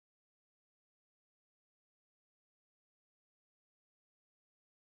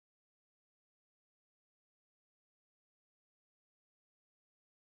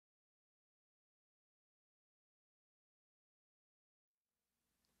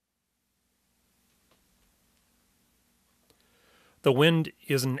The wind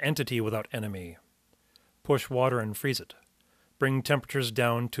is an entity without enemy. Push water and freeze it. Bring temperatures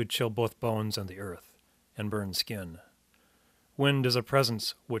down to chill both bones and the earth, and burn skin. Wind is a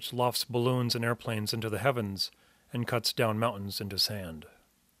presence which lofts balloons and airplanes into the heavens and cuts down mountains into sand.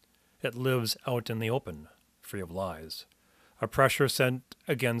 It lives out in the open, free of lies. A pressure sent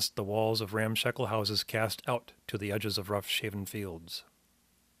against the walls of ramshackle houses cast out to the edges of rough-shaven fields.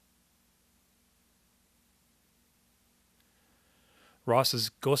 Ross's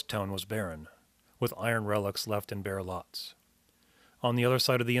ghost town was barren, with iron relics left in bare lots. On the other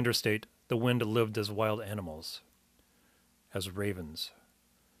side of the interstate, the wind lived as wild animals, as ravens,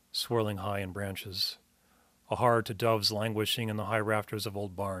 swirling high in branches, a horror to doves languishing in the high rafters of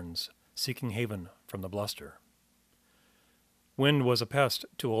old barns, seeking haven from the bluster. Wind was a pest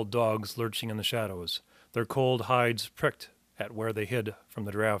to old dogs lurching in the shadows, their cold hides pricked at where they hid from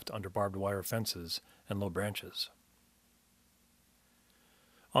the draft under barbed wire fences and low branches.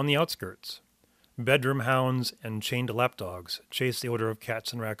 On the outskirts, bedroom hounds and chained lapdogs chased the odor of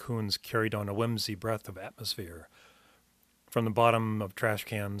cats and raccoons carried on a whimsy breath of atmosphere from the bottom of trash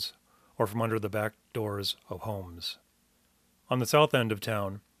cans or from under the back doors of homes. On the south end of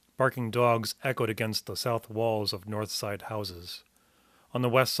town, barking dogs echoed against the south walls of north side houses. On the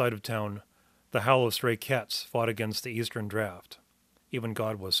west side of town, the howl of stray cats fought against the eastern draft. Even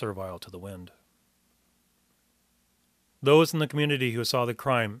God was servile to the wind. Those in the community who saw the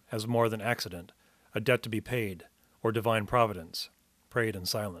crime as more than accident, a debt to be paid, or divine providence, prayed in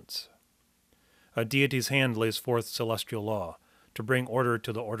silence. A deity's hand lays forth celestial law to bring order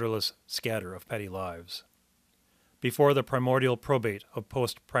to the orderless scatter of petty lives. Before the primordial probate of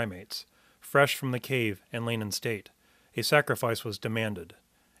post-primates, fresh from the cave and lain in state, a sacrifice was demanded,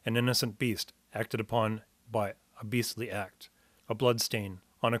 an innocent beast acted upon by a beastly act, a bloodstain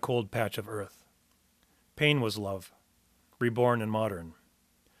on a cold patch of earth. Pain was love, reborn and modern.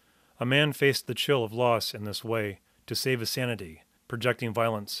 A man faced the chill of loss in this way to save his sanity, projecting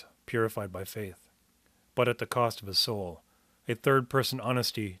violence purified by faith, but at the cost of his soul, a third-person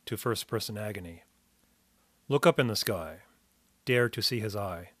honesty to first-person agony. Look up in the sky. Dare to see his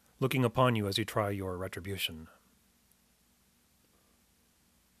eye, looking upon you as you try your retribution.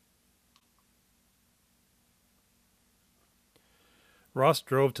 Ross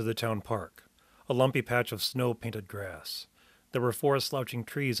drove to the town park, a lumpy patch of snow-painted grass. There were 4 slouching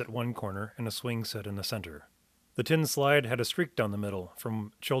trees at one corner and a swing set in the center. The tin slide had a streak down the middle,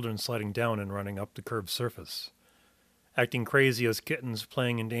 from children sliding down and running up the curved surface. Acting crazy as kittens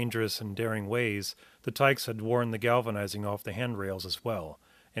playing in dangerous and daring ways, the tykes had worn the galvanizing off the handrails as well,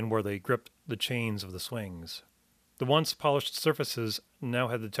 and where they gripped the chains of the swings. The once polished surfaces now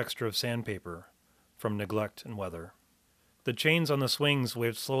had the texture of sandpaper, from neglect and weather. The chains on the swings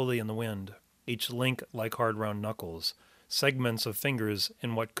waved slowly in the wind, each link like hard round knuckles, segments of fingers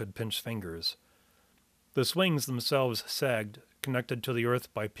in what could pinch fingers. The swings themselves sagged, connected to the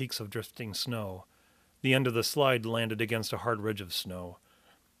earth by peaks of drifting snow. The end of the slide landed against a hard ridge of snow.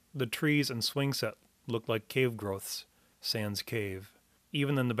 The trees and swing set looked like cave growths, sans cave.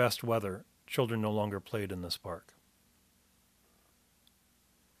 Even in the best weather, children no longer played in this park.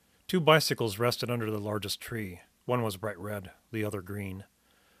 2 bicycles rested under the largest tree. One was bright red, the other green.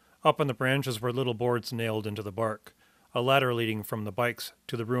 Up on the branches were little boards nailed into the bark, a ladder leading from the bikes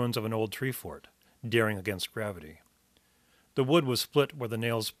to the ruins of an old tree fort, daring against gravity. The wood was split where the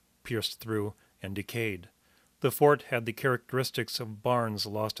nails pierced through and decayed. The fort had the characteristics of barns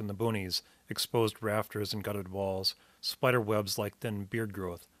lost in the boonies, exposed rafters and gutted walls, spider webs like thin beard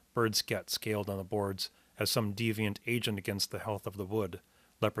growth, bird scat scaled on the boards as some deviant agent against the health of the wood,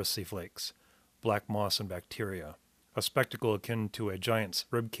 leprosy flakes, black moss and bacteria, a spectacle akin to a giant's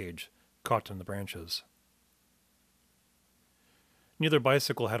rib cage caught in the branches. Neither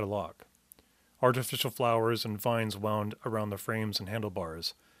bicycle had a lock. Artificial flowers and vines wound around the frames and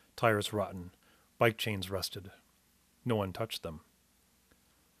handlebars, tires rotten, bike chains rusted. No one touched them.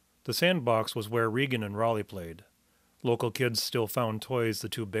 The sandbox was where Regan and Raleigh played. Local kids still found toys the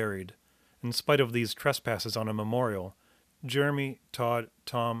 2 buried. In spite of these trespasses on a memorial, Jeremy, Todd,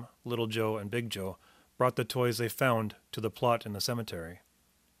 Tom, Little Joe, and Big Joe brought the toys they found to the plot in the cemetery.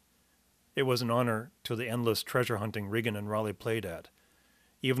 It was an honor to the endless treasure hunting Regan and Raleigh played at.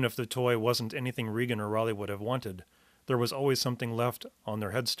 Even if the toy wasn't anything Regan or Raleigh would have wanted, there was always something left on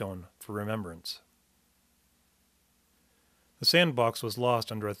their headstone for remembrance. The sandbox was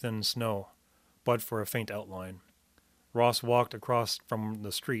lost under a thin snow, but for a faint outline. Ross walked across from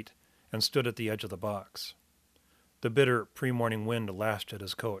the street and stood at the edge of the box. The bitter pre-morning wind lashed at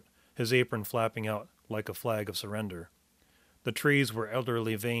his coat, his apron flapping out like a flag of surrender. The trees were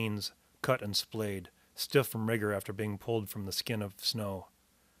elderly veins, cut and splayed, stiff from rigor after being pulled from the skin of snow.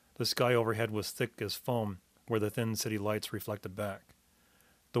 The sky overhead was thick as foam where the thin city lights reflected back.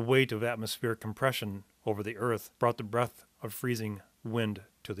 The weight of atmospheric compression over the earth brought the breath of freezing wind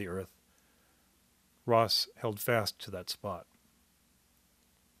to the earth. Ross held fast to that spot.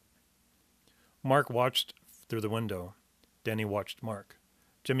 Mark watched through the window. Danny watched Mark.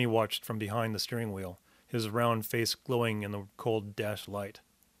 Jimmy watched from behind the steering wheel, his round face glowing in the cold dash light.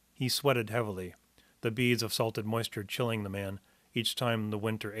 He sweated heavily, the beads of salted moisture chilling the man each time the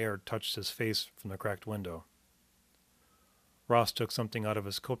winter air touched his face from the cracked window. Ross took something out of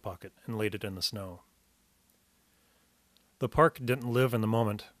his coat pocket and laid it in the snow. The park didn't live in the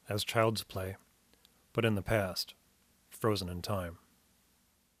moment as child's play, but in the past, frozen in time.